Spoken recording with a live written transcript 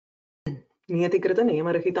नियतिकृत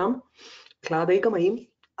नियमरहितां क्लादैकमयीं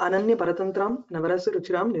अनन्य परतन्त्रां नवरस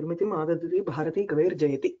रुचिरां निर्मितिम् आददति Bharti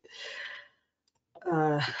कवेर्जयति.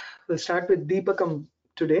 We'll start with Deepakam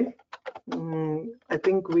today. I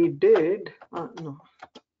think we did. No,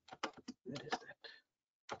 where is that?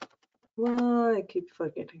 Well, I keep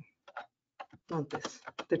forgetting. Not this.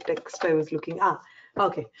 The text I was looking.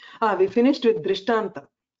 Okay. We finished with Drishtantam,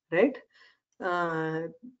 right?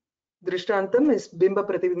 Drishtantam is Bimba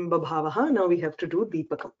Pratibimba Bhavaha. Now we have to do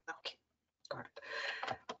Deepakam. Okay, got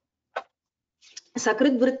it.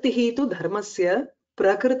 Sakrit Vrittihi tu dharmasya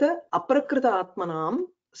prakrita aprakrita atmanam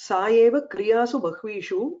saeva kriyasu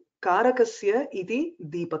bahvishu karakasya iti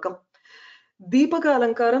Deepakam. Deepaka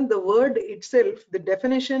Alankaram, the word itself, the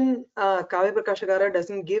definition, Kavyaprakasa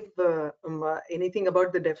doesn't give anything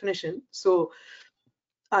about the definition. So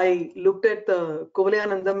I looked at the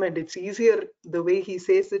Kovalayanandam and it's easier. The way he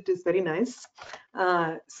says it is very nice.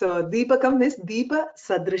 So Deepakam is Deepa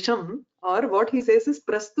Sadrisham, or what he says is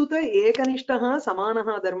Prastuta Ekanishtaha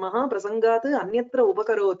Samanaha Dharmaha Prasangat Anyatra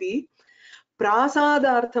Upakaroti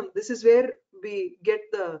Prasadartham. This is where we get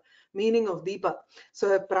the meaning of Deepa.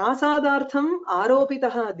 So Prasadartham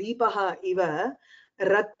Aropitaha Deepaha Iva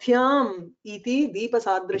Rathyam iti Deepa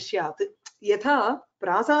Sadrishyat. Yatha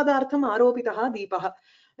Prasadartham Aropitaha Deepaha.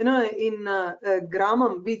 You know, in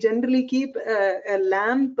Gramam, we generally keep a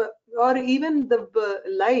lamp, or even the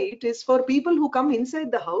light is for people who come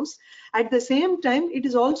inside the house. At the same time, it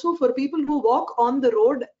is also for people who walk on the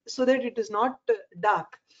road so that it is not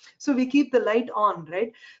dark. So we keep the light on,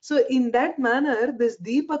 right? So in that manner, this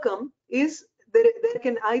Deepakam is, there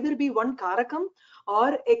can either be one Karakam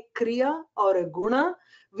or a Kriya or a Guna,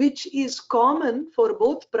 which is common for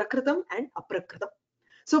both Prakritam and Aprakritam.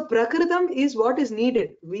 So Prakritam is what is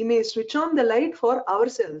needed. We may switch on the light for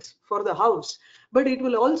ourselves, for the house, but it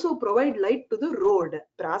will also provide light to the road.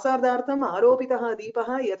 Prasadartham aropitaha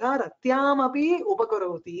deepaha yatha ratyamapi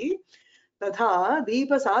upakaroti tatha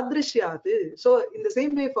deepa sadrishyat. So in the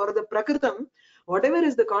same way for the Prakritam, whatever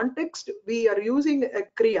is the context, we are using a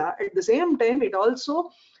Kriya. At the same time, it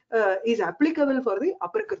also is applicable for the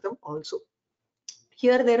Aprakritam also.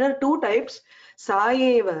 Here there are two types.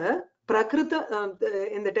 Saeva Prakrita,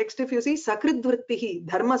 in the text, if you see, Sakridvrittihi,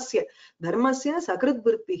 Dharmasya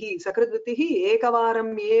Sakridvrittihi,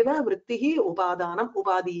 Ekavaram eva Vrittihi Upadanam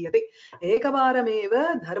Upadiyate, Ekavaram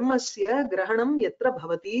eva Dharmasya Grahanam Yatra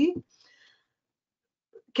Bhavati,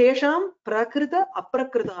 Kesham Prakrita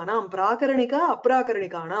Aprakritanam, Prakaranika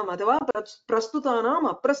Aprakarikanam, Atava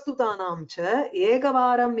Prastutanam Aprastutanam cha,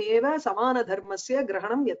 Ekavaram eva Samana Dharmasya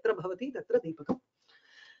Grahanam Yatra Bhavati, Tatra Deepakam.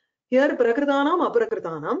 Here, Prakritanam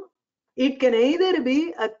Aprakritanam, it can either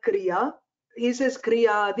be a Kriya. He says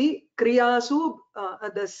Kriyadi, Kriyasu,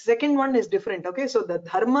 the second one is different. Okay, so the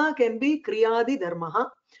Dharma can be Kriyadi Dharmaha.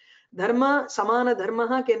 Dharma, Samana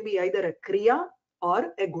Dharmaha can be either a Kriya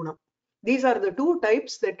or a Guna. These are the two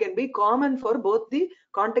types that can be common for both the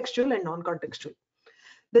contextual and non-contextual.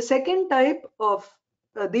 The second type of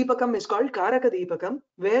Deepakam is called Karaka Deepakam,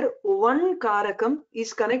 where one Karakam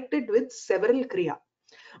is connected with several Kriya.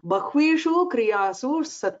 Bahvishu kriyasu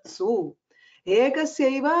satsu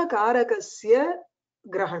ekasyaiva karakasya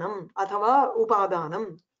grahanam athava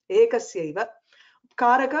upadanam ekasyaiva.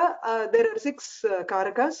 Karaka, there are 6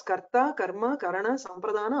 karakas: karta, karma, karana,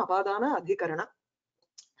 sampradana, apadana, adhikarana.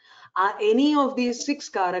 Any of these 6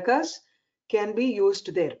 karakas can be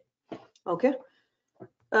used there. Okay.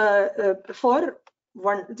 For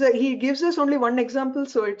one, he gives us only one example,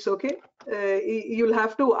 so it's okay. You'll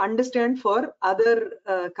have to understand for other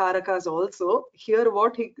karakas also. Here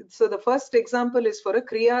so the first example is for a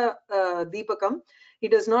Kriya Deepakam. He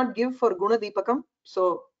does not give for Guna Deepakam,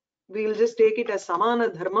 so we'll just take it as Samana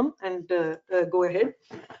Dharmam and go ahead.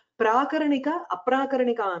 Prakaranika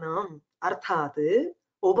Aprakaranika Arthat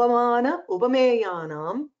Upamana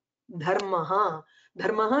Upameyanam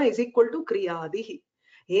Dharmaha is equal to Kriyadihi.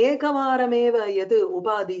 Ekavarameva yad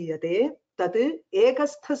upadiyate tat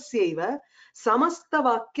ekasthasya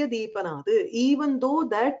samasthavakya deepanat. Even though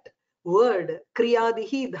that word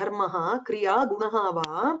kriyadihi dharmaha kriya gunaha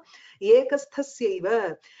va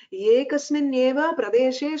ekasthasya ekasminneva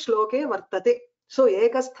pradeshe shloke vartate. So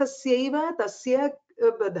ekasthasya tasya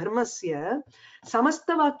dharmasya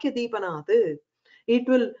samasthavakya deepanat. It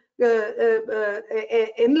will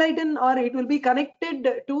enlighten, or it will be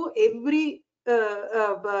connected to every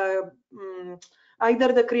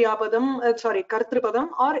either the Kriyapadam, Kartripadam,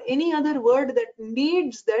 or any other word that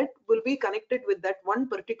needs that will be connected with that one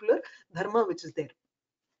particular dharma which is there.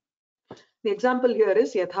 The example here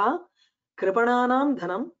is Yatha Kripananam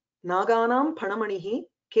Dhanam Naganam Phanamanihi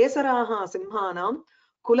Kesaraha Simhanam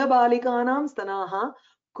Kulabalikanam Stanaha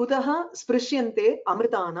Kutaha sprishyante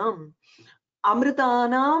amritanam.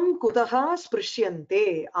 Amritanam kutaha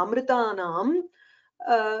sprishyante. Amritanam.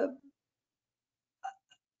 Uh,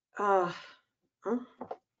 uh,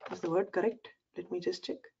 is the word correct? Let me just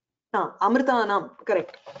check. Amritanam,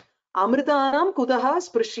 correct. Amritanam kutaha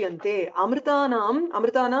sprishyante.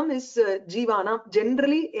 Amritanam is jivanam.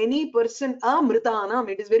 Generally, any person, amritanam,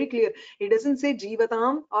 it is very clear. He doesn't say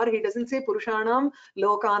jivatam or he doesn't say purushanam,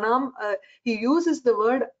 lokanam. He uses the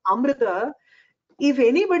word amrita. If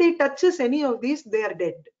anybody touches any of these, they are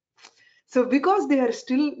dead. So because they are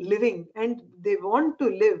still living and they want to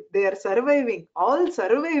live, they are surviving. All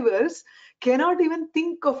survivors cannot even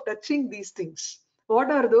think of touching these things. What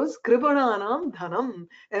are those? Kripananam dhanam.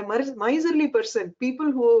 A miserly person,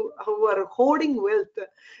 people who are hoarding wealth.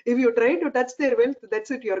 If you try to touch their wealth,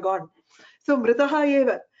 that's it, you're gone. So mritaha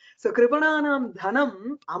eva. So kripananam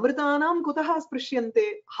dhanam, amritanam kutaha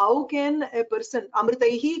sprishyante. How can a person,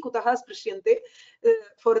 amritaihi kutaha sprishyante?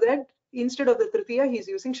 For that, instead of the tritiya, he is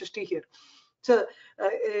using shashti here. So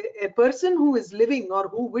a person who is living or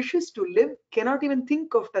who wishes to live cannot even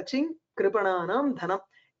think of touching kripananam dhanam.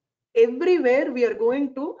 Everywhere we are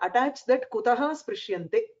going to attach that kutaha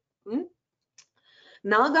sprishyante.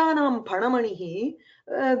 Naganam phanamanihi.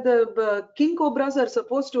 The king cobras are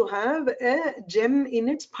supposed to have a gem in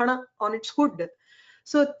its phana, on its hood.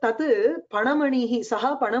 So tat panamanihi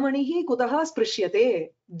saha panamanihi kutaha sprishyate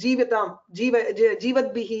jivatam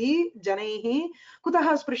jivadbihi janaihi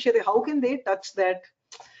kutaha sprishyate. How can they touch that?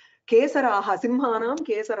 Kesaraha simhanam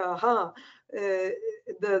kesaraha.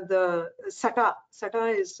 The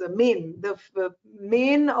sata is mane, the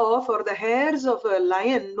mane of or the hairs of a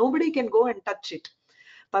lion. Nobody can go and touch it.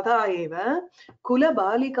 तथा एव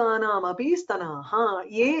कुलबालिकानाम् अपि स्तनाः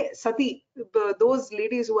ये sati, those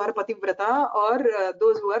ladies who are pativrata or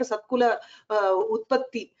those who are satkula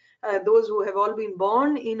utpatti, those who have all been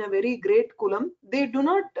born in a very great kulam, they do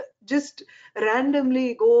not just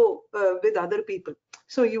randomly go with other people.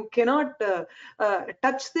 So you cannot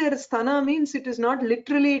touch their sthana, means it is not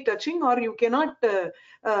literally touching, or you cannot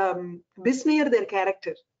besmear their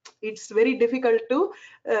character. It's very difficult to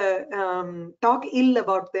talk ill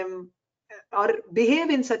about them or behave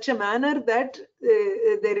in such a manner that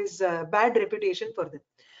there is a bad reputation for them.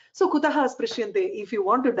 So kutaha sprishyante, if you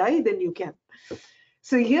want to die, then you can.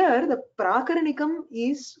 So here the prakaranikam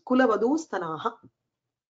is kulavadu stanaha.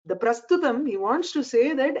 The prastutam, he wants to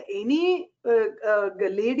say that any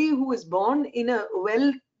lady who is born in a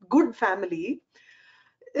good family,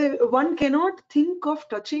 one cannot think of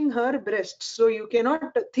touching her breasts. So you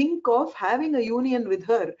cannot think of having a union with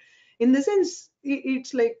her. In the sense,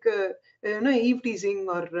 it's like eve teasing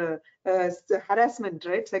or harassment,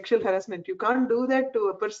 right? Sexual harassment. You can't do that to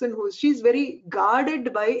a person she's very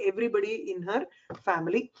guarded by everybody in her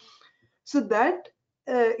family. So that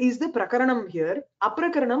is the prakaranam here.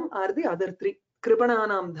 Aprakaranam are the other three.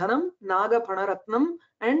 Kripananam dhanam, naga panaratnam,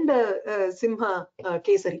 and simha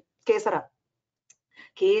kesara.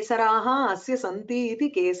 Kesaraha asya santi iti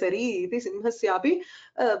kesari iti simhasyapi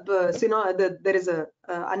there is a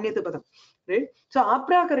anyata padam, right? So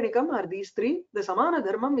aprakaranam are these three. The samana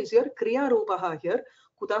dharmam is your kriya rupaha here.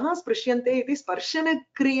 Kutaha sprishyante iti sparshana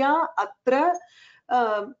kriya atra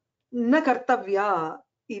na kartavya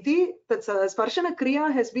iti. That sparshana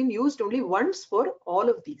kriya has been used only once for all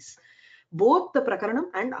of these, both the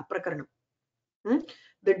prakaranam and aprakaranam.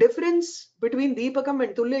 The difference between Deepakam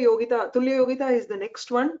and Tulya Yogita is the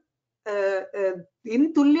next one.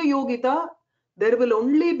 In Tulya Yogita, there will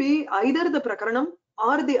only be either the Prakaranam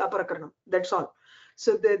or the Aprakaranam. That's all.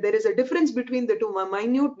 So there is a difference between the two, a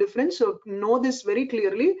minute difference. So know this very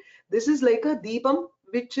clearly. This is like a Deepam,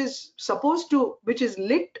 which is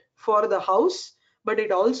lit for the house, but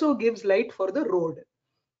it also gives light for the road.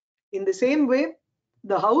 In the same way,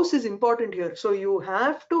 the house is important here. So you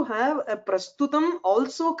have to have a prastutam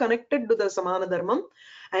also connected to the samana dharmam,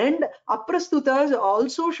 and aprastutas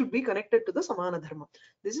also should be connected to the samana dharmam.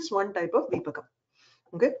 This is one type of deepakam.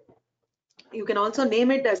 Okay. You can also name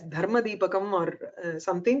it as dharma deepakam or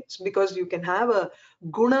something, because you can have a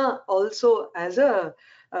guna also as a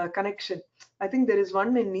connection. I think there is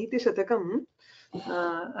one in Niti Shatakam.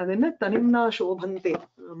 Adena tanimna shobhante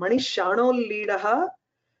manish shano leadaha.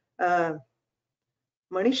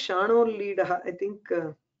 Manish Shano Leadaha, I think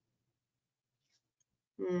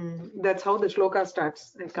that's how the shloka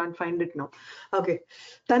starts. I can't find it now. Okay.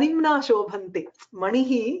 Tanimna Shobhante.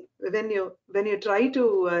 Manihi, when you try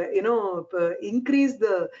to increase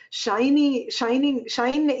the shine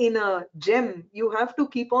in a gem, you have to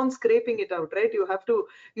keep on scraping it out, right? You have to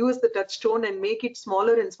use the touchstone and make it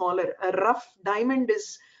smaller and smaller. A rough diamond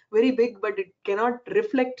is very big, but it cannot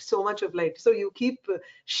reflect so much of light. So you keep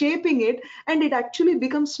shaping it, and it actually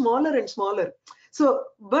becomes smaller and smaller. So,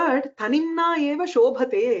 but tanimna eva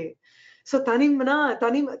shobhate. So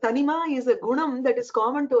tanima is a gunam that is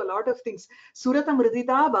common to a lot of things. Surata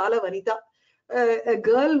mridita bala vanita. A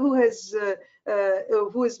girl who is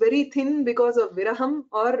very thin because of viraham,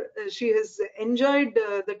 or she has enjoyed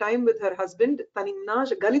the time with her husband. Tanimna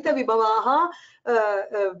galita vibhavaha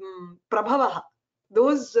prabhavaha.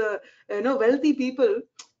 Those wealthy people,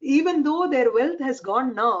 even though their wealth has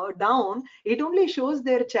gone now down, it only shows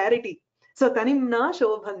their charity. So tanimna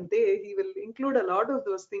shobhante, he will include a lot of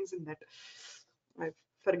those things in that. I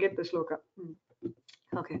forget the shloka.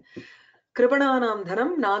 Okay. कृपणानां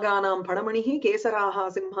धनं नागानां फणमणिः केसराः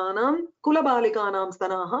सिंहानां कुलबालिकानां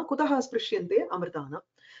स्तनाः कुतः स्पृश्यन्ते अमृतानां.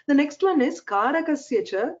 The next one is कारकस्य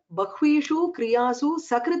च बह्वीषु क्रियासु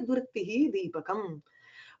सकृद्वृत्तिः दीपकम्.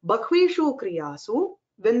 Bhakvishu kriyasu,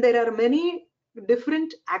 when there are many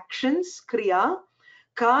different actions, kriya,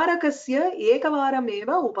 karakasya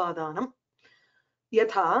ekavarameva upadanam.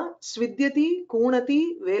 Yatha svidyati,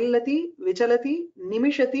 kunati, vellati, vichalati,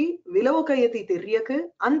 nimishati, vilokayati tiryak,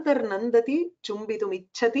 antarnandati,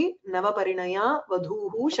 chumbitumichati, navaparinaya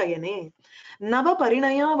vadhuhu shayane.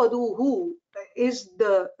 Navaparinaya vadhuhu is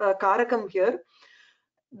the karakam here.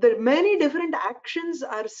 The many different actions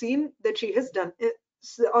are seen that she has done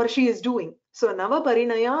or she is doing. So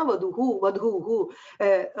navaparinaya vadhuhu,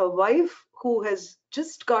 a wife who has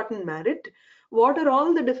just gotten married. What are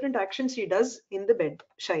all the different actions she does in the bed?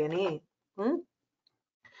 Shayane.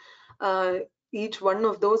 Each one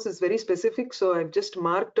of those is very specific, so I've just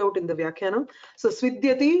marked out in the Vyakyanam. So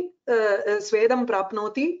Svidyati, Svedam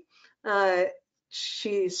Prapnoti,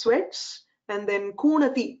 she sweats, and then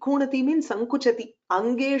Kunati means Sankuchati,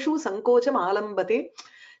 Angeshu Sankocham Alambate.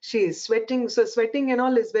 She is sweating, so sweating and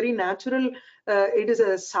all is very natural. It is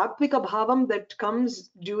a Satvika Bhavam that comes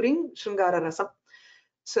during Shringara Rasam.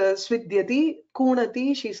 So svidyati,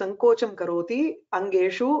 kunati, she sankocham karoti,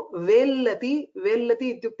 angeshu, vellati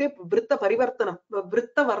ityukte vritta parivartanam,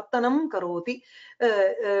 vritta vartanam karoti,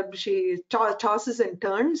 she tosses and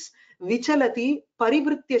turns, vichalati,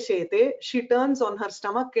 parivritya shete, she turns on her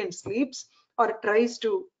stomach and sleeps, or tries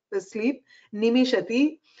to sleep,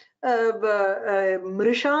 nimishati,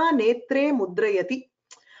 mrisha netre mudrayati.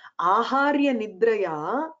 आहार्य निद्रया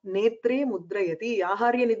नेत्रे मुद्रयति.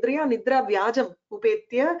 आहार्य निद्रया निद्रा व्याजम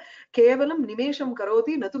उपेत्य केवलं निमेषं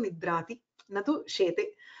करोति, न तु निद्राति, न तु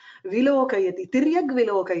शेते. विलोकयति, तिर्यग्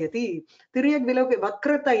विलोकयति. तिर्यग् विलोक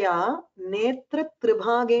वक्रतया नेत्र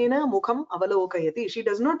त्रिभागेन मुखम् अवलोकयति. She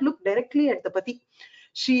does not look directly at the pati.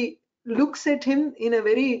 She looks at him in a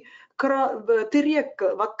very tiryak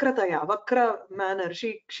vakrataya, vakra manner.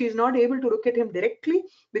 She is not able to look at him directly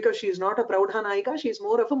because she is not a praudha naika. She is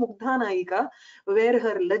more of a mugdha naika, where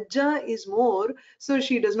her lajja is more, so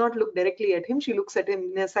she does not look directly at him. She looks at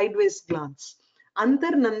him in a sideways glance.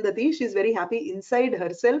 Antar nandati, she is very happy inside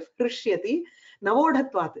herself. Hrishyati,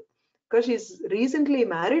 navodhatvat, because she is recently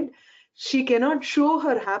married. She cannot show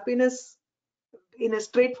her happiness in a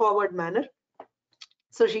straightforward manner.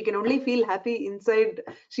 So she can only feel happy inside.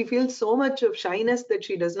 She feels so much of shyness that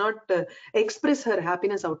she does not express her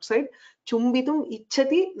happiness outside. Chumbitum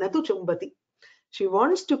ichchati natu chumbati. She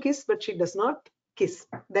wants to kiss, but she does not kiss.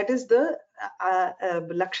 That is the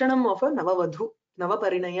lakshanam of a navavadhu.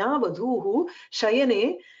 Navaparinaya vadhuhu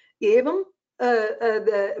shayane evam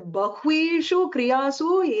bahvishu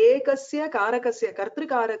kriyasu ekasya karakasya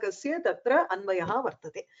kartrikarakasya tatra anvayah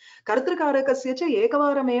vartate. Kartrikarakasya cha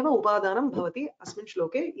ekavarameva upadanam bhavati asmin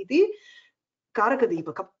shloke iti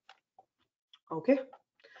karakadipakam. Okay.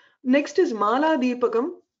 Next is mala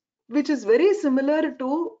dipakam, which is very similar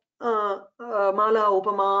to mala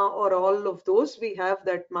upama or all of those. We have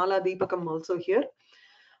that mala dipakam also here.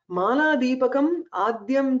 Mala dipakam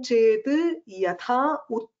adyam chet yatha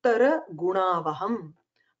uttara gunavaham.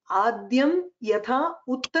 Adyam yatha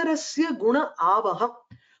uttarasya guna avaham.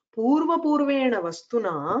 Purva purvena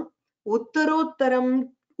vastuna uttarottaram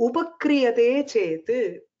upakriyate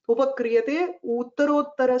chet. Upakriyate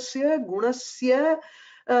uttarottarasya gunasya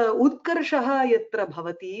utkarshaha yatra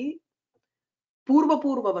bhavati. Purva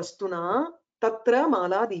purva vastuna tatra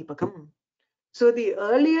mala dipakam. So the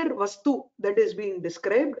earlier vastu that is being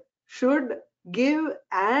described should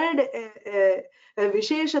add a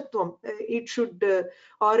visheshatvam. It should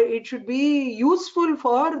or it should be useful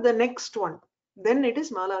for the next one. Then it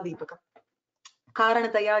is mala dipakam.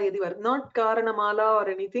 Karanataya yadi, not karanamala or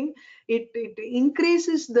anything. It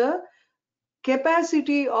increases the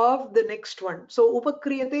capacity of the next one. So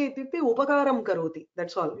upakriyate ityukte upakaram karoti.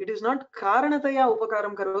 That's all. It is not karanataya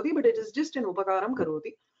upakaram karoti, but it is just an upakaram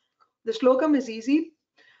karoti. The shlokam is easy.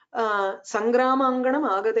 Sangramanganam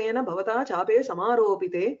agatena bhavata chape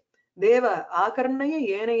samaropite deva akarnaya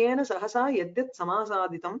yena yena sahasa yadyat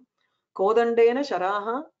samasaditam kodandena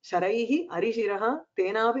sharaha sharaihi arishiraha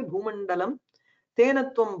tenapi bhumandalam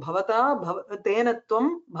tenatvam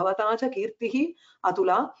bhavata cha kirtihi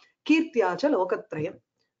atula kirtya cha lokatrayam.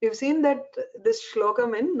 We've seen that this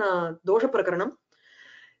shlokam in dosha prakaranam.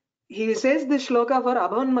 He says this shloka for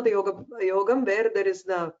abhavanmata yogam, where there is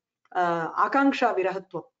the akanksha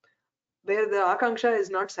virahatva, where the akanksha is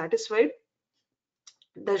not satisfied.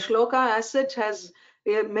 The shloka as such has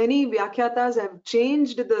many vyakyatas have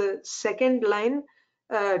changed the second line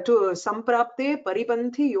to samprapte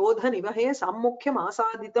paripanthi yodha nivahe sammukhyam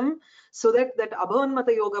asaditam, so that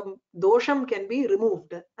abhavanmata yoga dosham can be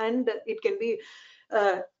removed and it can be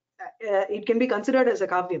considered as a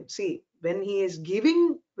kavyam. See, when he is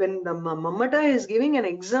giving, when the Mammata is giving an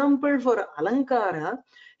example for Alankara,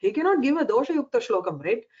 he cannot give a dosha yukta shlokam,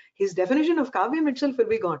 right? His definition of kavyam itself will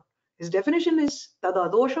be gone. His definition is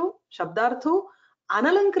tadadosho shabdartho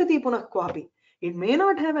analankriti punah kwapi. It may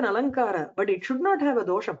not have an alankara, but it should not have a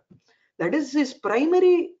dosham. That is his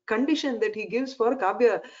primary condition that he gives for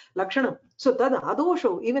kavya lakshanam. So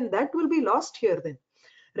tadadosho, even that will be lost here then.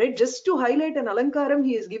 Right, just to highlight an alankaram,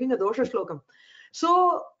 he is giving a dosha shlokam.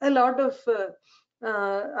 So a lot of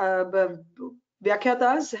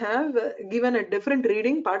vyakyatas have given a different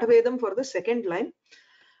reading, Pathavedam, for the second line.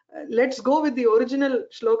 Let's go with the original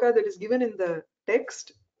shloka that is given in the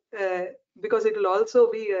text, because it will also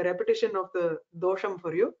be a repetition of the dosham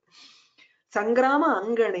for you. Sangrama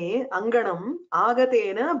angane anganam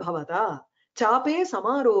agatena bhavata chape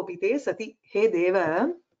samaropite sati he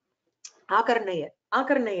deva akarnaya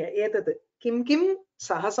etat kim kim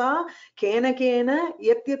sahasa kena kena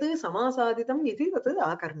yatyat samasaditam iti tat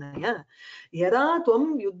akarnaya yada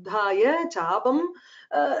tvam yuddhaya chapam,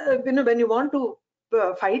 when you want to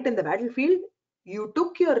fight in the battlefield, you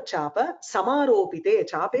took your chapa samaropite,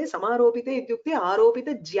 chape samaropite ityukte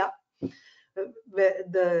aropita jya,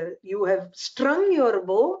 you have strung your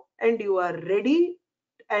bow and you are ready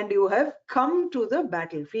and you have come to the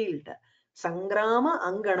battlefield. Sangrama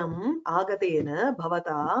anganam agatena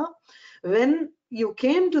bhavata, when you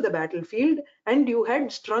came to the battlefield and you had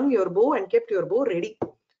strung your bow and kept your bow ready.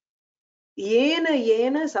 Yena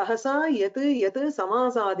yena sahasa yat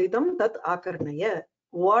samasaditam tat akarnaya.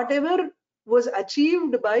 Whatever was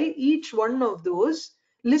achieved by each one of those,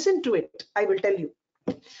 listen to it, I will tell you.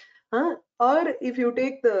 Or if you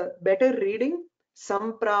take the better reading,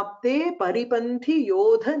 samprapte paripanthi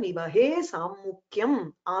yodha nivahe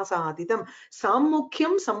sammukhyam asaditam.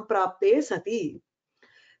 Sammukhyam samprapte sati.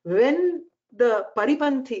 When the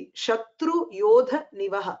paripanthi shatru yodha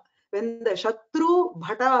nivaha, when the shatru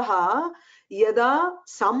bhataha yada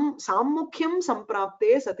sammukhyam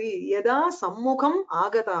samprapte sati, yada sammukham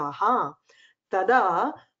agataha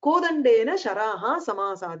tada kodandena sharaha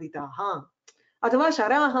samasaditaha athava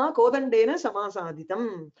sharaha kodandena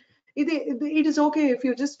samasaditam. It is okay if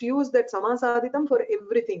you just use that samasaditam for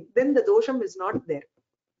everything, then the dosham is not there.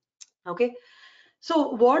 Okay,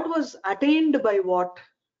 so what was attained by what?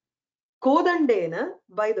 Kodandena,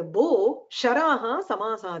 by the bow, sharaha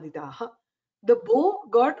samasaditaha. The bow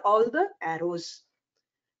got all the arrows.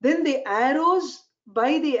 Then the arrows,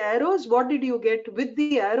 by the arrows, what did you get? With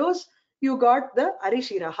the arrows, you got the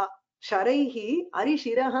arishiraha. Sharaihi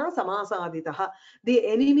arishiraha samasaditaha. The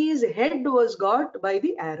enemy's head was got by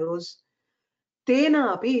the arrows.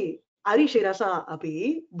 Tena api arishirasa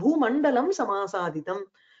api bhumandalam samasaditam.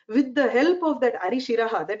 With the help of that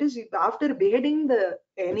arishiraha, that is, after beheading the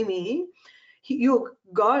enemy, you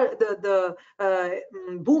got the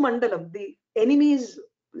bhumandalam, the enemy's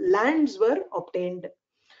lands were obtained.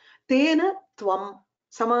 Tena tvam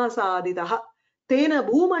samasaditaha. Tena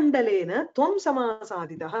bhumandalena tvam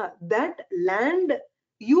samasaditaha. That land,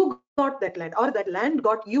 you got that land, or that land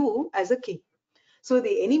got you as a king. So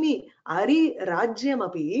the enemy, Ari Rajyam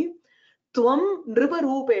api tvam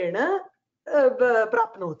nriparupena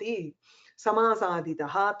prapnoti.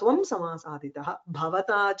 Samasaditaha tvam samasaditaha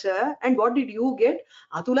bhavata cha. And what did you get?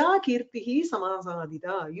 Atula kirtihi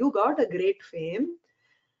samasadita. You got a great fame,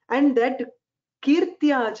 and that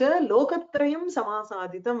kirtya cha lokatrayam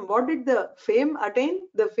samasaditam. What did the fame attain?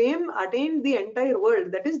 The fame attained the entire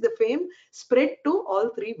world. That is, the fame spread to all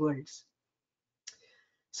three worlds.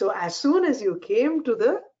 So as soon as you came to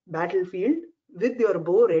the battlefield with your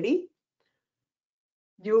bow ready,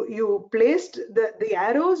 you placed the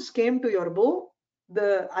arrows came to your bow,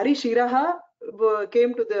 the arishiraha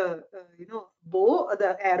came to the bow,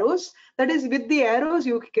 the arrows. That is, with the arrows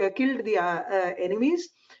you killed the enemies,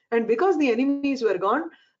 and because the enemies were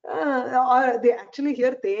gone, or they actually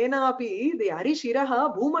here tenapi the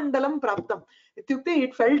arishiraha bhumandalam praptam.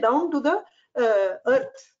 It fell down to the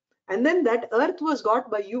earth, and then that earth was got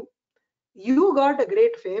by you. You got a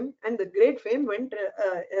great fame, and the great fame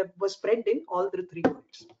was spread in all the three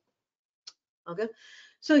worlds. Okay,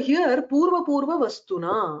 so here purva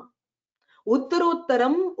vastuna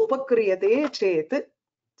uttarottaram upakriyate chet.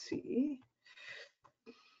 See,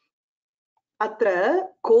 अत्र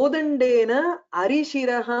कोदण्डेन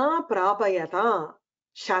अरिशिरः प्रापयता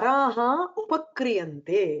शराः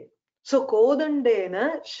उपक्रियन्ते. So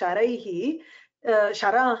कोदण्डेन शरैः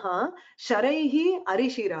sharaha sharaihi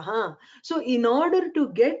arishiraha. So in order to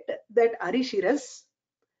get that arishiras,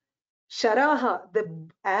 sharaha, the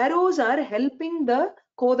arrows are helping the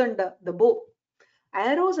kodanda, the bow.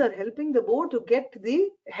 Arrows are helping the bow to get the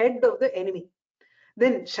head of the enemy.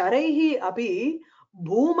 Then sharaihi api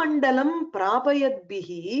bhumandalam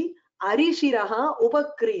prapayadbihi arishiraha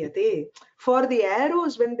upakriyate. For the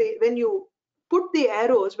arrows, when you put the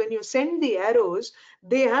arrows, when you send the arrows,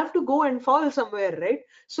 they have to go and fall somewhere, right?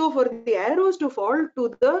 So for the arrows to fall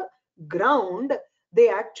to the ground, they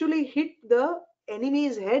actually hit the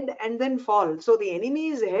enemy's head and then fall. So the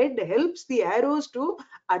enemy's head helps the arrows to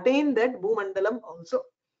attain that bhumandalam also.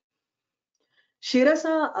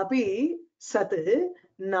 Shirasa api sat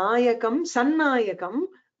nayakam sannayakam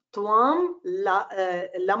tvam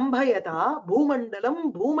lambhayata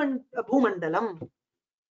bhumandalam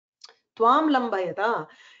tvam lambhayata.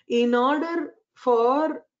 In order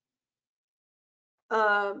for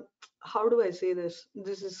how do I say this?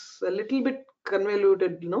 This is a little bit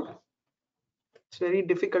convoluted, it's very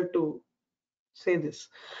difficult to say this.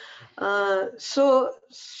 So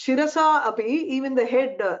shirasa api, even the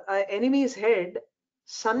head, enemy's head,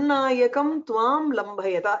 sannayakam tvam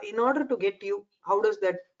lambhayata, in order to get you. How does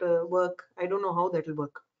that work? I don't know how that will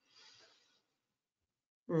work.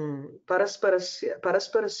 Parasparasya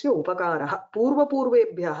upakaraha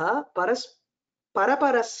purvebhyah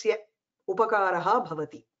paraparasya upakaraha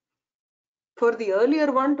bhavati. For the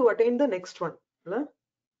earlier one to attain the next one.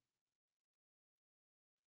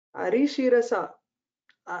 Arishirasa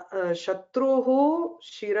shatroho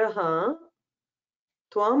shiraha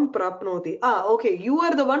tvam prapnoti. Okay, you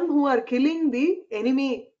are the one who are killing the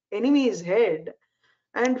enemy's head,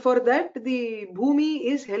 and for that the bhumi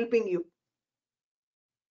is helping you.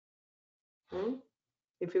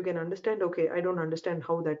 If you can understand. Okay, I don't understand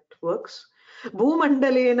how that works.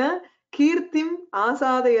 Bhumandalena kirtim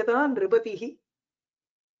asadayata nripatihi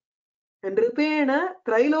nripena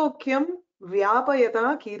trilokyam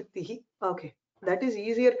vyapayata kirtihi. Okay, that is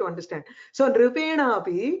easier to understand. So nripena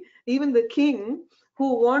api, even the king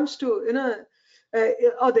who wants to,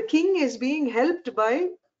 or the king is being helped by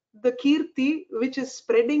the kirti which is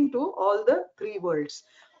spreading to all the three worlds.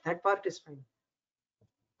 That part is fine.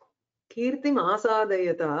 Kirtim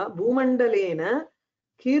asadayata bhumandalena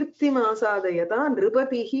kirtim asadayata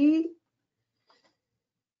nripatihi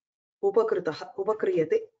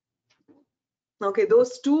upakriyate. Okay,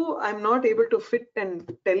 those two I'm not able to fit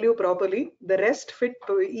and tell you properly. The rest fit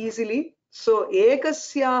easily. So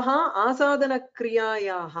ekasyaha asadana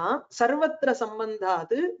kriyayaha sarvatra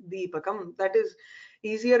sambandhat deepakam. That is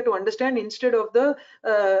easier to understand instead of the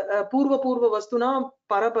purva vastuna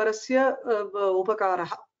paraparasya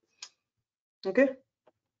upakaraha. Okay,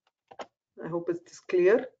 I hope it's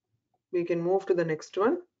clear. We can move to the next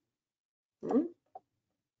one.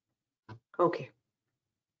 Okay.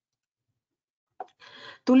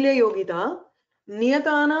 Tulya yogita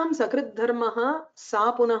niyatanam sakrit dharmaha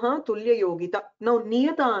sa punaha tulya yogita. Now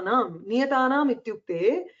niyatanam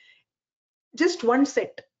ityukte just one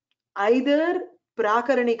set, either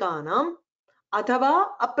prakaranikanam athava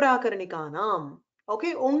aprakaranikanam.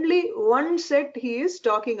 Okay, only one set he is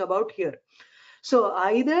talking about here. So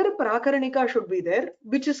either prakaranika should be there,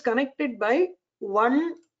 which is connected by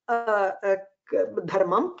one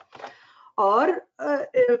dharmam, or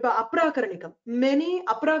aprakarnika, many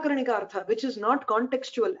aprakarnika artha, which is not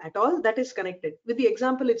contextual at all, that is connected. With the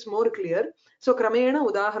example, it's more clear. So kramena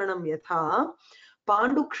udaharanam yatha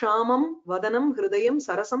pandu kshamam vadanam hridayam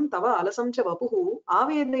sarasam tava alasam cha vapuhu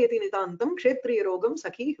avedayati nitantam kshetriya rogam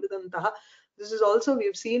sakhi hridantah. This is also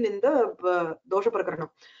we've seen in the dosha prakaranam.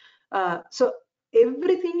 So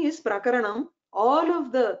everything is prakaranam. All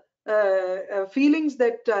of the feelings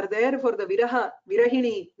that are there for the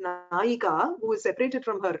virahini nayika who is separated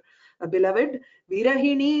from her beloved,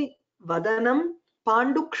 virahini vadanam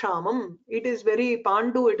pandu kshamam. It is very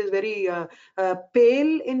pandu, it is very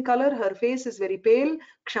pale in color. Her face is very pale.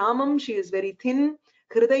 Kshamam, she is very thin.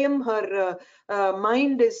 Hridayam, her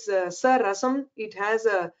mind is sarasam, it has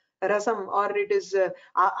a rasam, or it is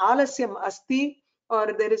alasyam asti,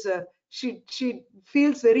 or there is a, she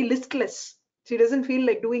feels very listless. She doesn't feel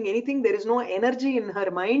like doing anything. There is no energy in her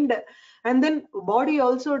mind. And then body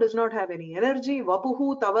also does not have any energy.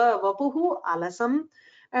 Vapuhu tava vapuhu alasam.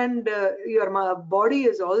 And your body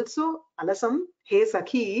is also alasam. He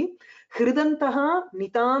sakhi. Hridantaha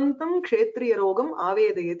nitantam kshetriya rogam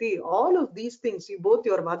avedayati. All of these things, both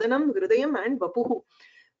your vadanam, hridayam and vapuhu,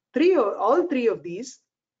 all three of these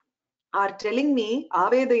are telling me,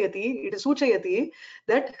 avedayati, it is suchayati,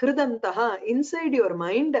 that hridantaha, inside your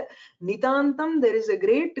mind, nitantam, there is a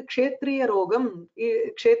great kshetriya rogam.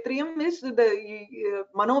 Kshetriyam is the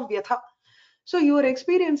manovyatha. So you are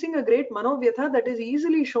experiencing a great manovyatha that is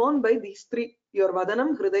easily shown by these three, your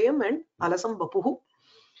vadanam, hridayam and alasam vapuhu.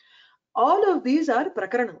 All of these are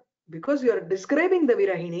prakaranam, because you are describing the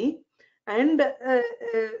virahini, and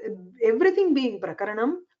everything being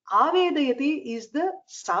prakaranam. Avedayati is the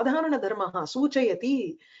sadharana dharmaha,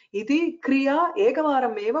 suchayati iti kriya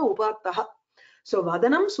ekavaram eva upattaha. So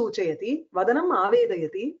vadanam suchayati, vadanam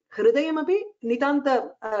avedayati, hridayam api nitanta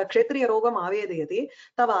kshetriya rogam avedayati,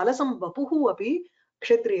 tava alasam vapuhu api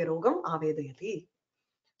kshetriya rogam avedayati.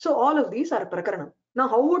 So all of these are prakaranam. Now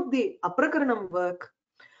how would the aprakaranam work?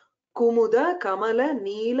 Kumuda kamala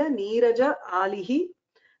neela neeraja alihi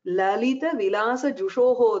lalita vilasa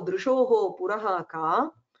jushoho drushoho puraha ka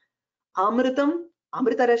amritam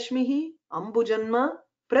amritarashmihi ambujanma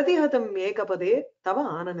pratihatam ekapade tava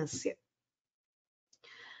ananasya.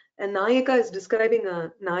 And Nayaka is describing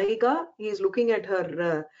a Nayika. He is looking at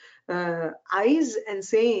her eyes and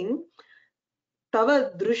saying,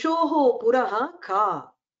 Tava drushoho puraha ka.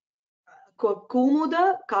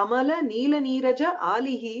 Kumuda kamala neela neeraja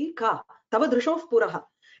alihi ka. Tava drushoh puraha.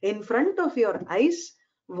 In front of your eyes,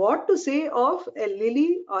 what to say of a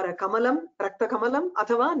lily or a kamalam, rakta kamalam,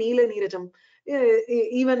 athava neela neerajam,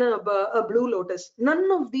 even a blue lotus.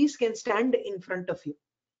 None of these can stand in front of you.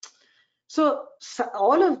 So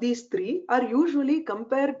all of these three are usually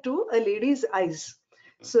compared to a lady's eyes.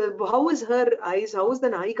 So how is her eyes? How is the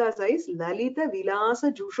Nayika's eyes? Lalita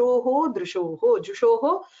vilasa jushoho drushoho.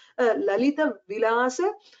 Jushoho, lalita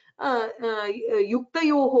vilasa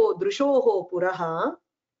yuktayoho drushoho puraha.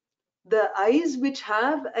 The eyes which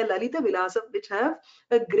have a lalita vilasa, which have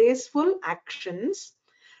a graceful actions.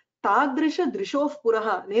 Tadrisha drishov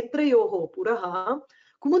puraha, netrayoho puraha.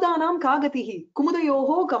 Kumudanam kagatihi,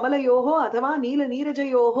 kumudayoho, kamalayoho, athava neela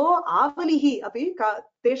neerajayoho, avalihi api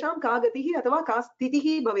tesham kagatihi athava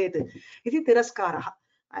kastitihi bhavet. Iti tiraskaraha.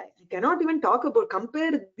 I cannot even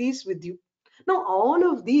compare these with you. Now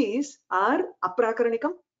all of these are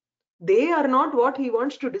aprakaranam. They are not what he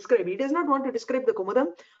wants to describe. He does not want to describe the kumudam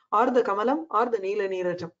or the kamalam or the neela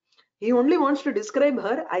neerajam. He only wants to describe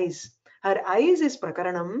her eyes. Her eyes is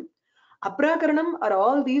prakaranam. Aprakaranam are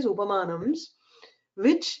all these upamanams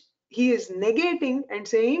which he is negating and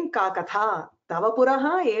saying kakatha, tava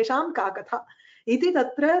puraha esham kakatha. Iti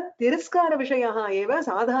tatra tiraskara vishayaha eva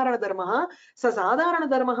sadharana dharmaha, sa sadharana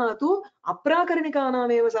dharmaha tu aprakaranikanam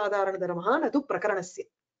eva sadharana dharmaha natu prakaranasya.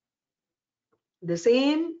 The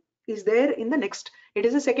same is there in the next. It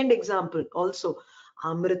is a second example also.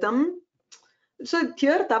 Amritam. So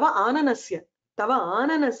here tava ananasya. Tava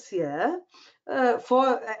ananasya.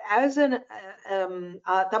 For as an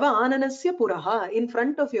tava ananasya puraha, in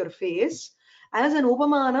front of your face, as an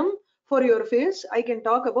upamanam for your face, I can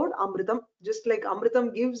talk about amritam. Just like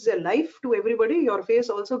amritam gives a life to everybody, your face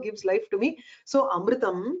also gives life to me. So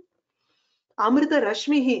amritam, amrita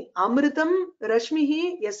rashmihi, amritam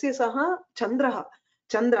rashmihi yasya saha chandraha.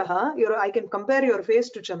 Chandraha, I can compare your face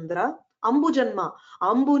to Chandra. Ambu janma,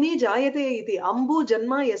 ambuni jayate iti, ambu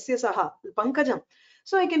janma yasya saha, pankajam.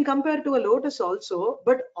 So I can compare to a lotus also,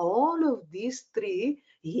 but all of these three,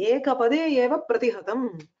 ekapade eva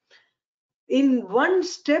pratihatam. In one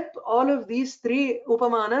step, all of these three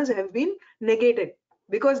upamanas have been negated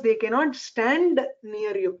because they cannot stand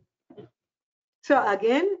near you. So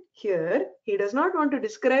again, here, he does not want to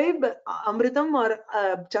describe Amritam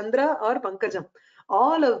or Chandra or Pankajam.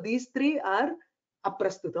 All of these three are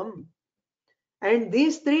aprastutam. And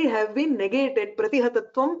these three have been negated.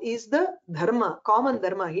 Pratihatatvam is the dharma, common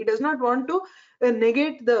dharma. He does not want to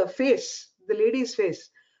negate the face, the lady's face,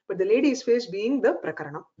 but the lady's face being the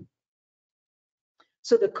prakaranam.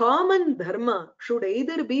 So the common dharma should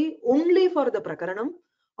either be only for the prakaranam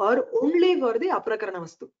or only for the aprakarana.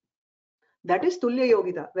 That is Tulya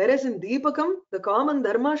Yogita. Whereas in Deepakam, the common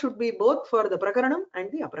dharma should be both for the prakaranam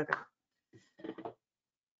and the aprakaranam.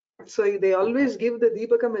 So they always give the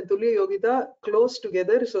Deepakam and Tulya Yogita close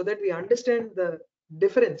together so that we understand the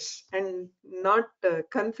difference and not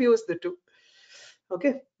confuse the two.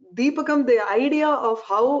 Okay. Deepakam, the idea of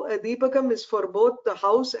how a Deepakam is for both the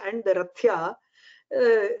house and the Rathya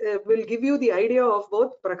will give you the idea of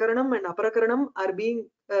both prakaranam and aprakaranam are being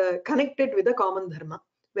connected with a common dharma.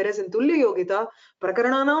 Whereas in Tulya Yogita,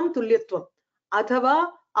 prakarananam tulyatvam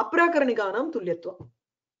athava aprakaranikanam tulyatvam.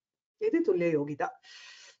 Iti Tulya Yogita.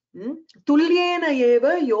 Tulyena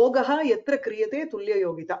eva yogaha yatra kriyate Tulya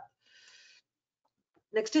Yogita.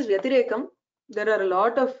 Next is Vyatirekam. There are a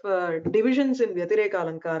lot of divisions in Vyatireka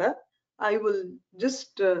Alankara. I will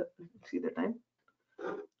just see the time.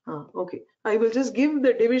 Okay. I will just give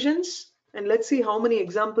the divisions and let's see how many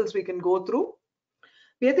examples we can go through.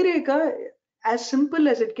 Vyatireka, as simple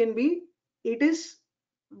as it can be, it is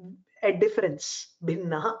a difference.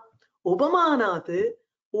 Bhinnaha. Upamanat,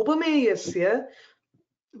 upameyasya,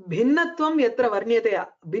 Bhinnatvam yatra varnyataya.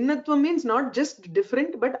 Bhinnatvam means not just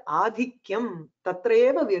different, but adhikyam.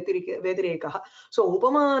 Tatreva vyatirekaha. So,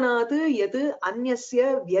 upamanat yat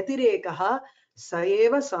anyasya vyatirekaha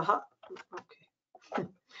saeva saha. Okay.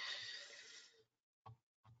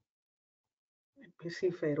 Let me see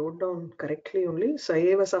if I wrote down correctly only.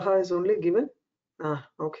 Saeva saha is only given.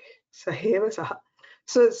 Okay. Saeva saha.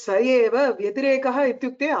 So, Sayeva Vyatirekaha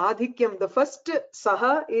ityukte Adhikyam. The first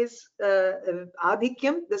Saha is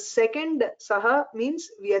Adhikyam. The second Saha means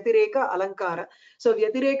Vyatireka Alankara. So,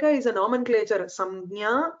 Vyatireka is a nomenclature,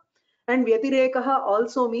 Samjna, and Vyatirekaha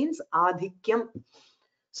also means Adhikyam.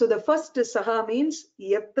 So, the first Saha means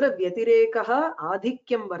Yatra Vyatirekaha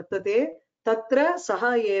Adhikyam Vartate, Tatra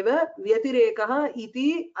Saha eva Vyatirekaha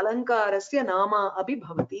iti Alankarasya Nama api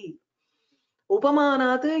bhavati.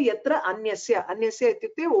 Upamanat yatra anyasya. Anyasya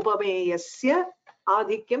ityukte upameyasya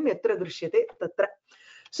adhikyam yatra drishyate tatra.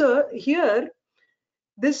 So here,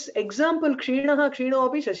 this example, Kshinaha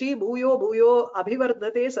Kshinopi Shashi Bhuyo Bhuyo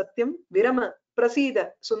Abhivardate Satyam Virama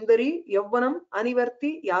Prasida Sundari Yavvanam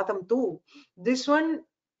Anivarti Yatam Tu. This one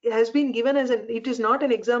has been given as an, it is not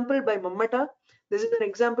an example by Mammata. This is an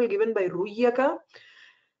example given by Ruyyaka.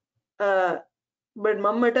 But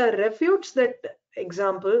Mammata refutes that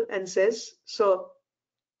example and says, so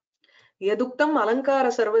Yaduktam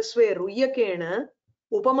Alankara Sarvasve Ruyyakena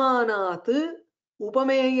Upamanat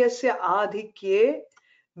Upameyasya Adhikye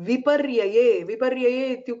Viparyaye.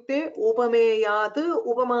 Viparyaye ityukte Upameyat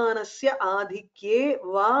Upamanasya Adhikye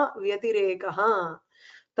Va Vyatirekaha.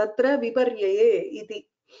 Tatra Viparyaye iti.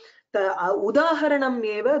 Udaharanam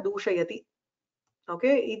eva dushayati.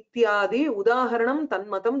 Okay, ityadi udaharanam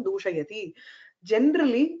tanmatam dushayati.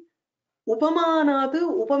 Generally, Upamanat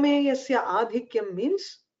Upameyasya Adhikyam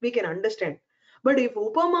means we can understand. But if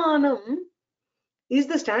Upamanam is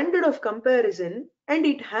the standard of comparison and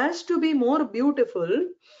it has to be more beautiful,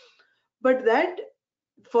 but that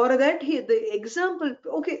for that the example,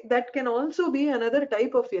 okay, that can also be another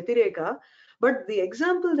type of Vyatireka, but the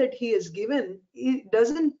example that he has given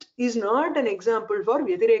is not an example for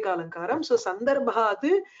Vyatireka Alankaram. So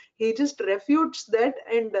Sandarbhat, he just refutes that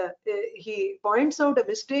and he points out a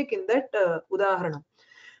mistake in that Udaharanam.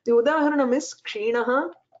 The Udaharanam is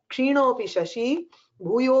Kshinaha, Kshinopi Shashi,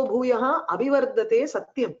 Bhuyo Bhuyaha Abhivardate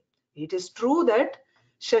Satyam. It is true that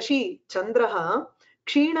Shashi, Chandraha,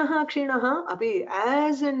 Kshinaha Kshinaha Abhi,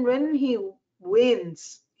 as and when he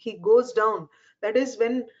wanes, he goes down. That is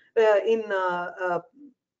when in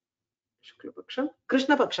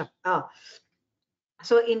Krishna Paksham.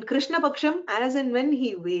 So in Krishna Paksham, as and when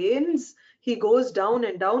he wanes, he goes down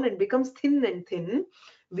and becomes thin and thin.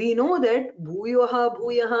 We know that bhuyaha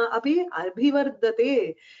bhuyaha api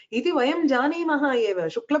abhivardate iti vayam janimaha eva.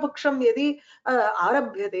 Shukla Paksham yadi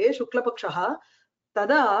arabhyate Shukla Pakshaha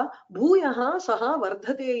tada bhuyaha saha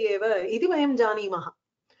vardhate eva iti vayam janimaha.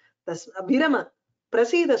 Tas abhirama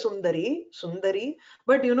prasida sundari,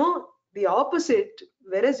 but you know the opposite.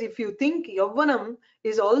 Whereas if you think Yavvanam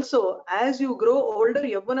is also, as you grow older,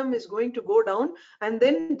 Yavvanam is going to go down, and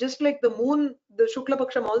then just like the moon, the Shukla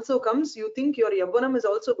Paksham also comes, you think your Yavvanam is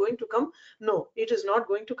also going to come. No, it is not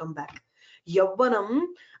going to come back. Yavvanam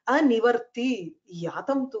anivarti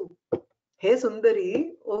yatam tu. Hey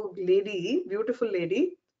Sundari, oh lady, beautiful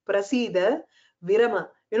lady, prasida virama.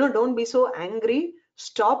 You know, don't be so angry.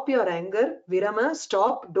 Stop your anger. Virama,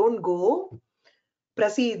 stop, don't go.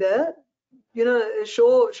 Prasida, you know,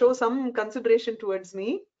 show some consideration towards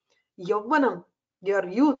me. Yavvanam, your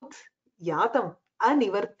youth, yatam,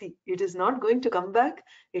 anivarti. It is not going to come back.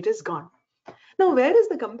 It is gone. Now, where is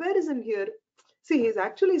the comparison here? See, he's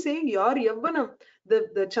actually saying your Yavvanam.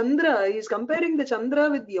 The Chandra, he's comparing the Chandra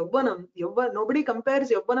with Yavvanam. Nobody compares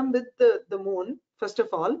Yavvanam with the moon, first of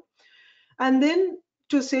all. And then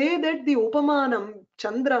to say that the Upamanam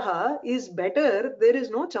Chandraha is better, there is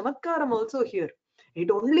no Chamatkaram also here. It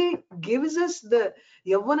only gives us the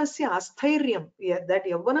Yavvanasya Asthairyam. Yeah, that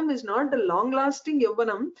Yavvanam is not a long-lasting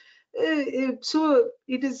Yavvanam. So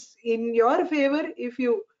it is in your favor if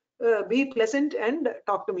you be pleasant and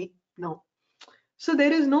talk to me. No. So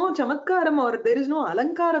there is no chamatkaram or there is no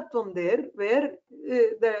alankaratvam there where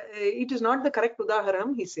it is not the correct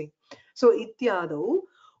udaharanam he's saying. So ityadau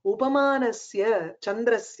upamanasya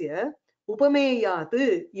chandrasya upameyat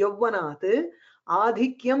yavvanat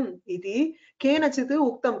adhikyam iti kenachit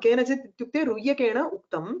uktam kenachit ityukte ruyyakena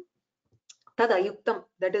uktam tad ayuktam,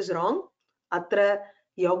 that is wrong. Atra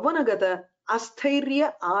yavvanagata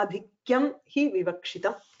asthairya adhikyam hi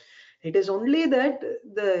vivakshitam. It is only that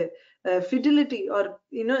the fidelity or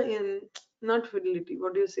in not fidelity,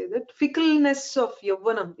 what do you say, that fickleness of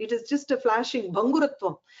yavvanam, it is just a flashing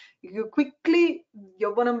bhanguratvam. You quickly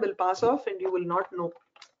yavvanam will pass off and you will not know,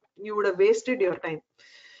 you would have wasted your time.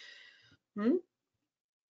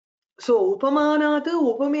 So upamanat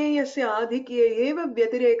upameyasya adhikye eva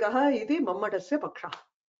vyatirekaha iti mammatasya paksha.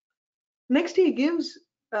 Next he gives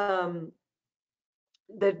the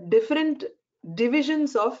different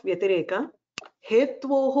divisions of vyatireka.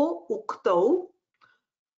 Hetvoho uktau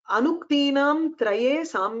anuktinam traye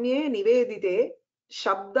samye nivedite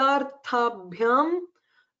shabdarthabhyam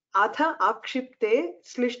atha akshipte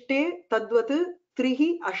slishte tadvat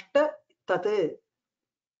trihi ashta tat.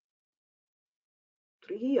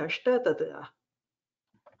 Trihi ashta tat.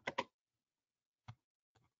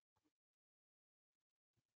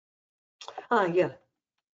 Yeah.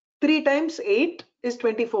 3 times 8 is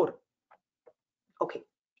 24. Okay.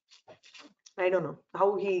 I don't know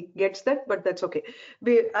how he gets that, but that's okay.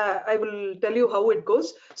 I will tell you how it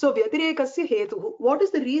goes. So, Vyatirekasya hetu. What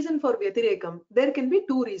is the reason for Vyatirekam? There can be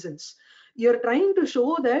two reasons. You're trying to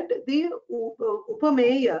show that the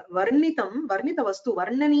upameya, varnita vastu,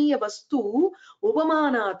 varnaniya vastu,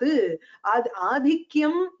 upamanat,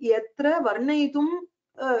 adhikyam yatra varnaitum,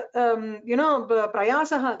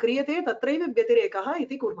 prayasaha kriyate tatraiva Vyatirekah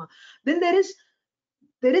iti kurma. Then there is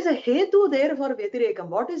a hetu there for Vyatirekam.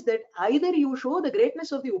 What is that? Either you show the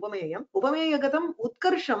greatness of the upameyam, upameyagatam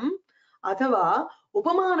utkarsham, athava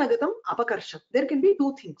upamanagatam apakarsham. There can be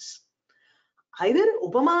two things. Either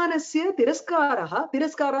upamanasya tiraskaraha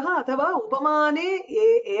athava upamane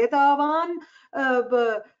etavan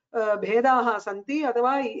bhedaha santi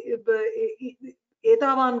athava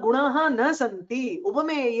etavan gunaha na santi.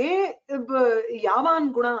 Upameye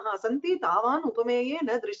yavan gunaha santi tavan upameye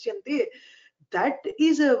na drisyanti. That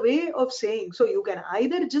is a way of saying. So you can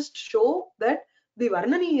either just show that the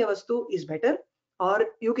varnaniya vastu is better, or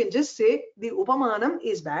you can just say the upamanam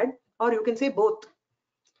is bad, or you can say both.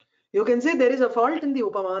 You can say there is a fault in the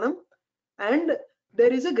upamanam and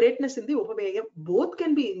there is a greatness in the upameyam. Both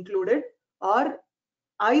can be included, or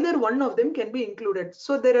either one of them can be included.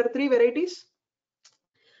 So there are three varieties.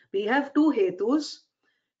 We have two hetus,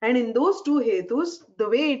 and in those two hetus, the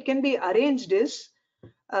way it can be arranged is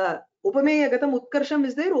upameyagatam utkarsham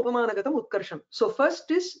is there, upamanagatam utkarsham. So first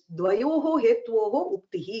is dvayoho hetvoho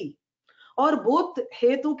uktihi, or both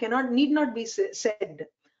hetu need not be said.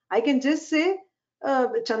 I can just say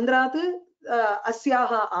chandrat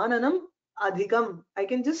asyaha ananam adhikam. I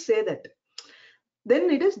can just say that. Then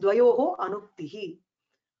it is dvayoho anuktihi,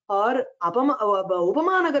 or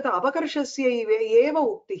upamanagata apakarshasya eva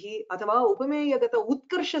uktihi athava upameyagata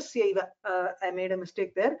utkarshasya eva. I made a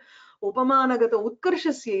mistake there. Upamanagata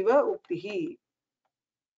utkarshasya eva uktihi.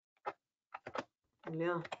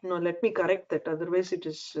 Yeah, no, let me correct that. Otherwise, it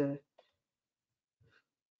is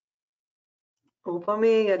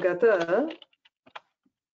upameyagata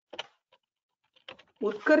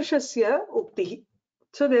utkarshasya uktihi.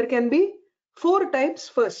 So there can be 4 types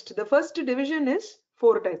first. The first division is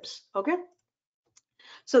 4 types. Okay.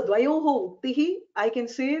 So dvayoho uktihi, I can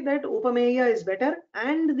say that upameya is better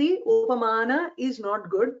and the upamana is not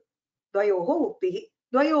good. Dvayoho uktihi.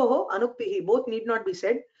 Dvayoho anuktihi. Both need not be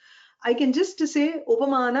said. I can just say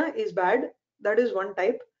upamana is bad. That is one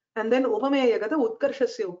type. And then upameya gata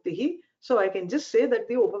utkarshasya uktihi. So I can just say that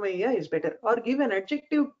the upameya is better, or give an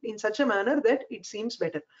adjective in such a manner that it seems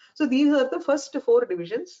better. So these are the first 4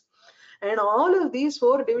 divisions. And all of these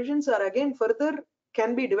 4 divisions are again further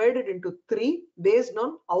can be divided into 3 based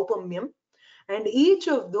on aupamyam. And each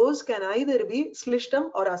of those can either be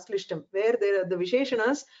slishtam or aslishtam, where the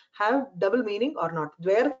visheshanas have double meaning or not.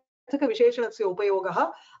 Dvayarthaka visheshanasya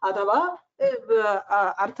upayogaha athava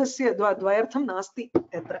arthasya dvayartham nasti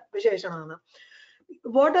etra visheshanana.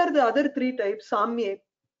 What are the other 3 types? Samye.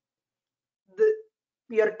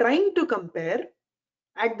 We are trying to compare.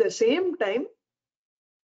 At the same time,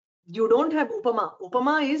 you don't have upama.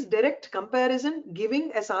 Upama is direct comparison,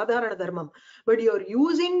 giving a sadharana dharmam. But you're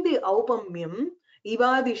using the aupamyam,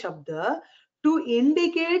 ivadi shabda, to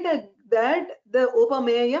indicate that the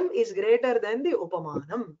upameyam is greater than the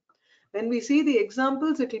upamanam. When we see the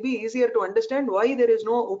examples, it will be easier to understand why there is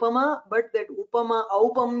no upama, but that upama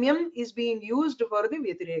aupamyam is being used for the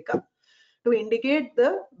vyatireka, to indicate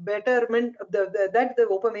the betterment of that the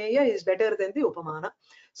upameya is better than the upamana.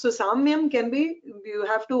 So samyam can be, you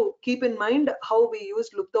have to keep in mind how we use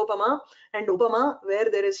luptopama and upama, where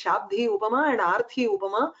there is shabdhi upama and arthi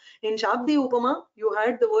upama. In shabdhi upama, you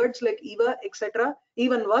had the words like iva, etc.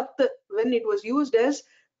 Even vat, when it was used as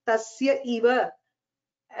tasya iva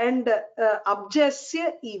and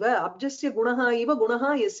abjasya iva, abjasya gunaha iva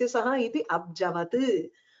gunaha yasya saha iti abjavat.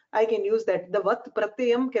 I can use that. The vat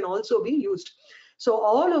pratyayam can also be used. So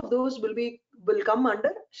all of those will come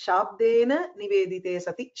under shabdena nivedite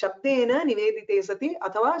sati. Shabdena nivedite sati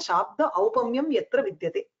athava shabda aupamyam yatra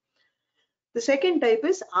vidyate. The second type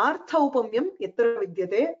is artha upamyam yatra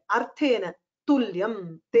vidyate arthena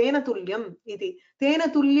tulyam tena tulyam iti.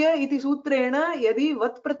 Tena tulya iti sutrena yadi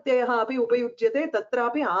vat pratyayah api upayujyate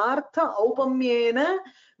tatrapi artha aupamyena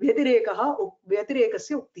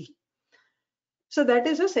vyatirekasya uktihi. So that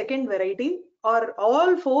is a second variety, or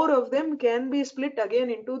all four of them can be split again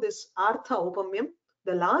into this artha upamyam.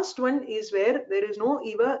 The last one is where there is no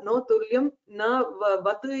iva, no tulyam, na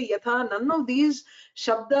vat, yatha, none of these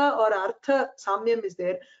shabda or artha samyam is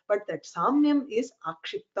there, but that samyam is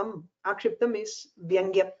akshiptam. Akshiptam is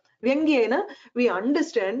vyangyam. Vyangyena, we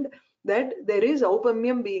understand that there is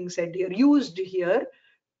upamyam being said here, used here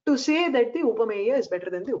to say that the upameya is better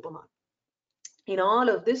than the upamana. In all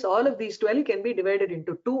of this, all of these 12 can be divided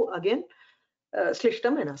into two again,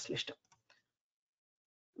 slishtam and aslishtam.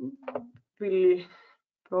 We'll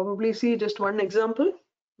probably see just one example.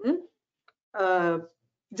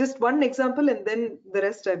 Just one example, and then the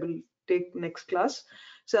rest I will take next class.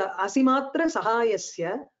 So asimatra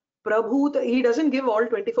sahayasya prabhuta, he doesn't give all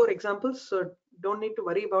 24 examples, so don't need to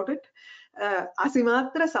worry about it.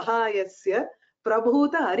 Asimatra sahayasya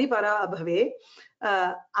prabhuta haripara abhave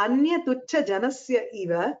anya tuchcha janasya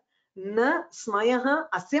iva na smayaha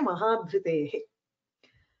asya mahadhritehe.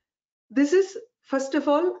 This is first of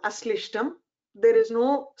all aslishtam. There is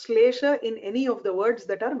no slesha in any of the words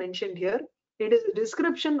that are mentioned here. It is a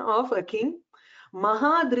description of a king.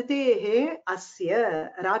 Mahadhritehe asya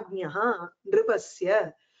rajnyaha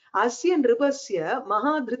nripasya. Asya nripasya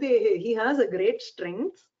mahadhritehe, he has a great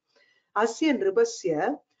strength. Asya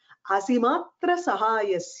nripasya asimatra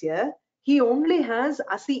sahayasya, he only has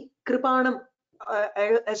asi, kripanam,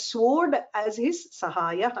 a sword as his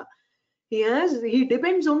sahaya. He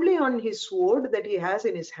depends only on his sword that he has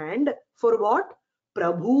in his hand. For what?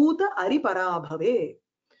 Prabhuta ariparabhave.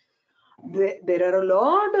 There are a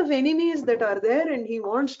lot of enemies that are there, and he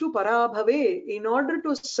wants to parabhave. In order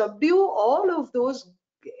to subdue all of those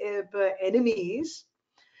enemies,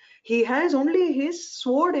 he has only his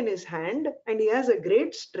sword in his hand, and he has a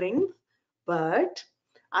great strength. But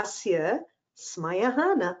asya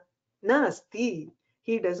smayaha na asti.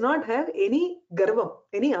 He does not have any garvam,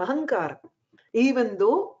 any ahankara, even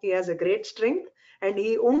though he has a great strength, and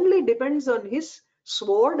he only depends on his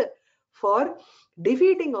sword for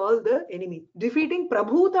defeating all the enemy. Defeating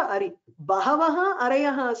prabhuta ari. Bahavaha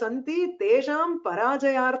arayaha santi tesham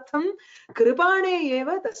parajayartham kripane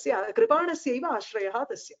eva tasya kripanasya eva ashrayaha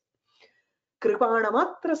tasya.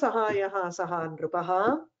 Kripanamatra sahayaha saha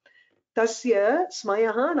nrupaha tasya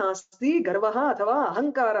smayaha nasti garvaha athava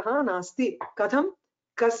ahankaraha nasti. Katham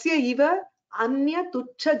kasya iva anya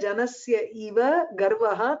tuchcha janasya iva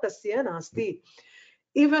garvaha tasya nasti.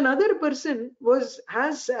 If another person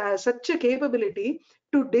has such a capability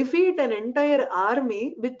to defeat an entire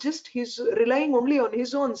army with just his relying only on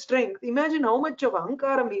his own strength, imagine how much of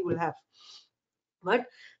ahankaram he will have. But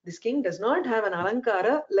this king does not have an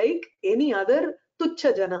alankara like any other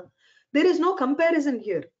tuchcha jana. There is no comparison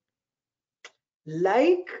here.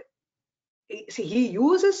 Like, see, he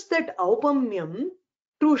uses that aupamyam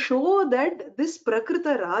to show that this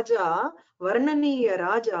prakrita raja, varnaniya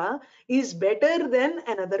raja, is better than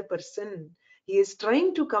another person. He is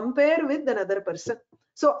trying to compare with another person.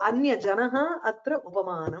 So anya janaha atra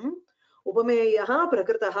upamanam upameyaha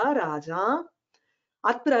prakritaha raja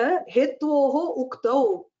atra hetvoho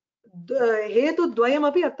uktau hetu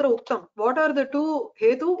dvayamapi atra uktam. What are the two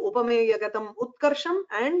hetu? Upameyagatam utkarsham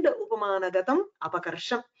and upamanagatam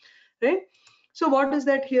apakarsham. Right? So what is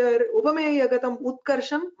that here? Upameyagatam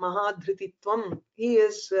utkarsham mahadhrititvam. He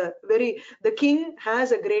is the king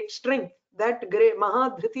has a great strength. That great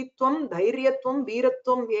mahadhrititvam, dhairyatvam,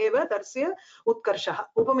 veeratvam eva tarsya utkarshaha.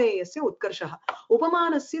 Upameyasya utkarshaha.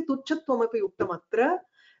 Upamanasya tuchchatvamapi uktamatra.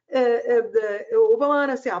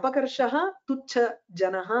 Upamanasya apakarshaha tuchcha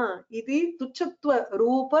janaha iti tuchchatva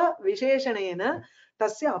rupa visheshanena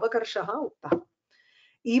tasya apakarshaha ukta.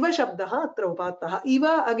 Iva Shabdaha atra upattaha.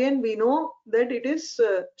 Iva, again, we know that it is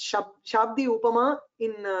Shabdi Upama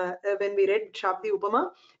in when we read Shabdi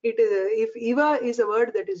Upama. It is, if Iva is a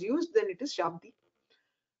word that is used, then it is Shabdi.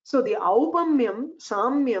 So the Aupamyam,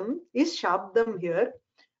 Samyam is Shabdam here,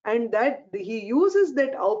 and that he uses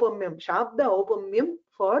that Aupamyam, Shabda Aupamyam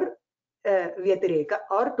for Vyatireka,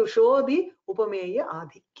 or to show the Upameya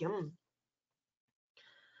Adhikyam.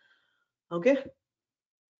 Okay.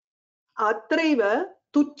 Atraiva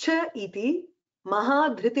tuchha iti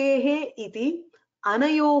mahadhritehe iti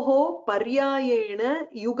anayoho paryayena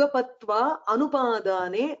yugapatva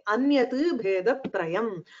anupadane anyat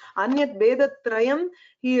bhedatrayam. Anyat bhedatrayam,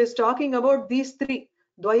 he is talking about these three.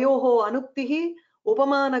 Dvayoho anuktihi,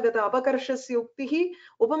 upamanagata apakarshasya uktihi,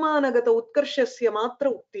 upamanagata utkarshasya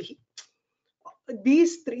matra uktihi.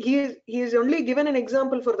 These three, he is only given an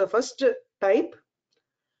example for the first type.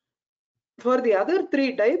 For the other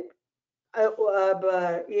three type,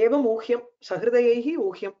 evam uhyam sahridayaihi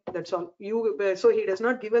uhyam, that's all. So he does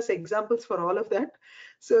not give us examples for all of that.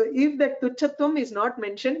 So if that tuchatvam is not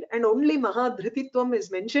mentioned and only mahadhrititvam is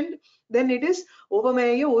mentioned, then it is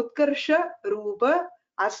upameya utkarsha rupa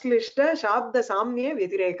aslishta shabda samya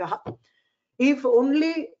vyatirekaha. If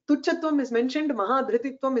only tuchatvam is mentioned,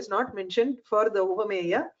 mahadhrititvam is not mentioned for the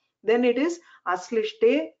upameya, then it is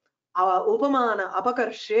aslishte upamana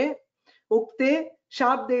apakarshe ukte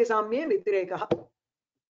shabde samye vitirekaha.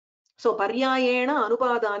 So paryayena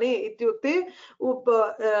anupadane ityukte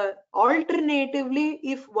alternatively,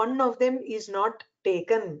 if one of them is not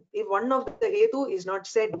taken, if one of the hetu is not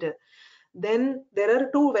said, then there are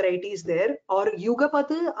two varieties there. Or yugapat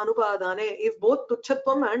anupadane, if both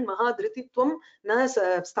tuchatvam and mahadhrititvam na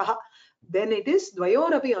staha, then it is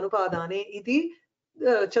dvayorapi anupadane iti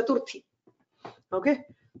chaturthi. Okay,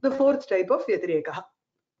 the fourth type of vyatirekaha.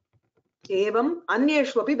 Evam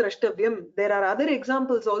anyeshvapi drashtavyam. There are other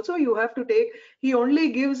examples also you have to take. He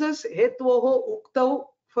only gives us hetvoho uktau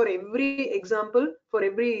for every example, for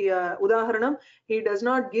every udaharanam. He does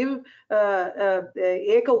not give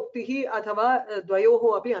eka uktihi athava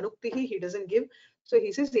dvayoho api anuktihi. He doesn't give. So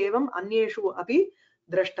he says evam anyeshu api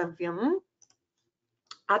drashtavyam.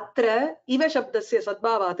 Atra iva shabdasya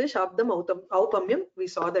sadbhavat shabdam aupamyam. We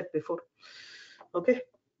saw that before. Okay.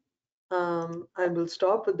 I will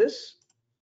stop with this.